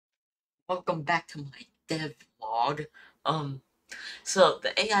Welcome back to my devlog. Um, so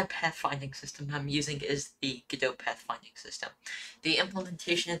the AI pathfinding system I'm using is the Godot pathfinding system. The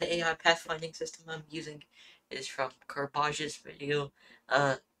implementation of the AI pathfinding system I'm using is from Garbage's video.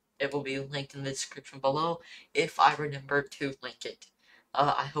 It will be linked in the description below if I remember to link it.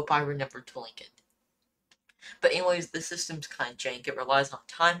 I hope I remember to link it. But anyways, the system's kind of jank. It relies on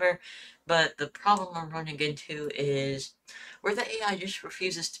timer, but the problem I'm running into is where the AI just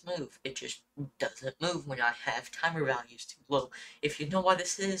refuses to move. It just doesn't move when I have timer values too low. If you know why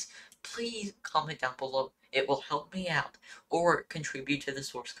this is, please comment down below. It will help me out, or contribute to the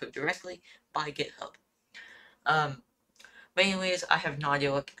source code directly by GitHub. Um, but anyways, I have no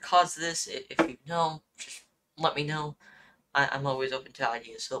idea what could cause this. If you know, just let me know. I'm always open to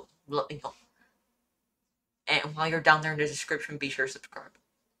ideas, so let me know. And while you're down there in the description, be sure to subscribe.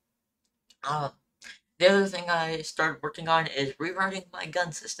 Um, the other thing I started working on is rewriting my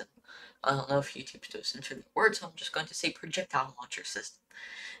gun system. I don't know if YouTube's to censor the word, so I'm just going to say projectile launcher system.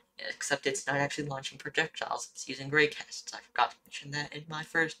 Except it's not actually launching projectiles, it's using raycasts. I forgot to mention that in my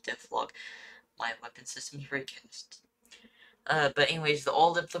first devlog. My weapon system is raycasts. But anyways, the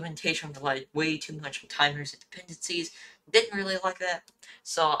old implementation relied way too much on timers and dependencies. Didn't really like that,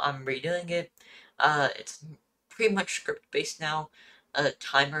 so I'm redoing it. It's pretty much script-based now.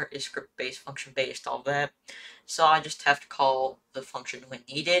 Timer is script-based, function-based, all that. So I just have to call the function when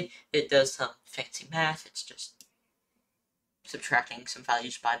needed. It does some fancy math. It's just subtracting some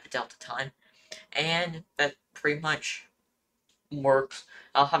values by the delta time. And that pretty much works.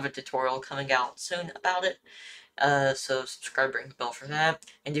 I'll have a tutorial coming out soon about it. So subscribe, ring the bell for that.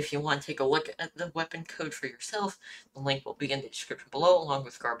 And if you want to take a look at the weapon code for yourself, the link will be in the description below, along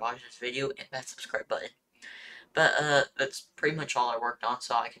with Garbage's video and that subscribe button. But that's pretty much all I worked on,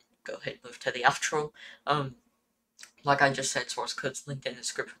 so I can go ahead and move to the outro. Like I just said, source code's linked in the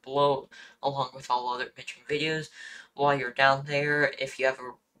description below, along with all other mentioned videos. While you're down there, if you have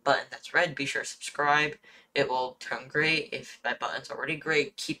a button that's red, be sure to subscribe. It will turn gray. If that button's already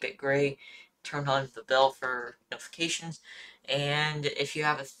gray, keep it gray. Turn on the bell for notifications. And if you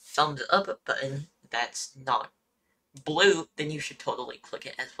have a thumbs up button that's not blue, then you should totally click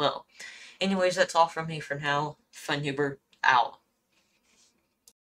it as well. Anyways, that's all from me for now. Fun Noober, out.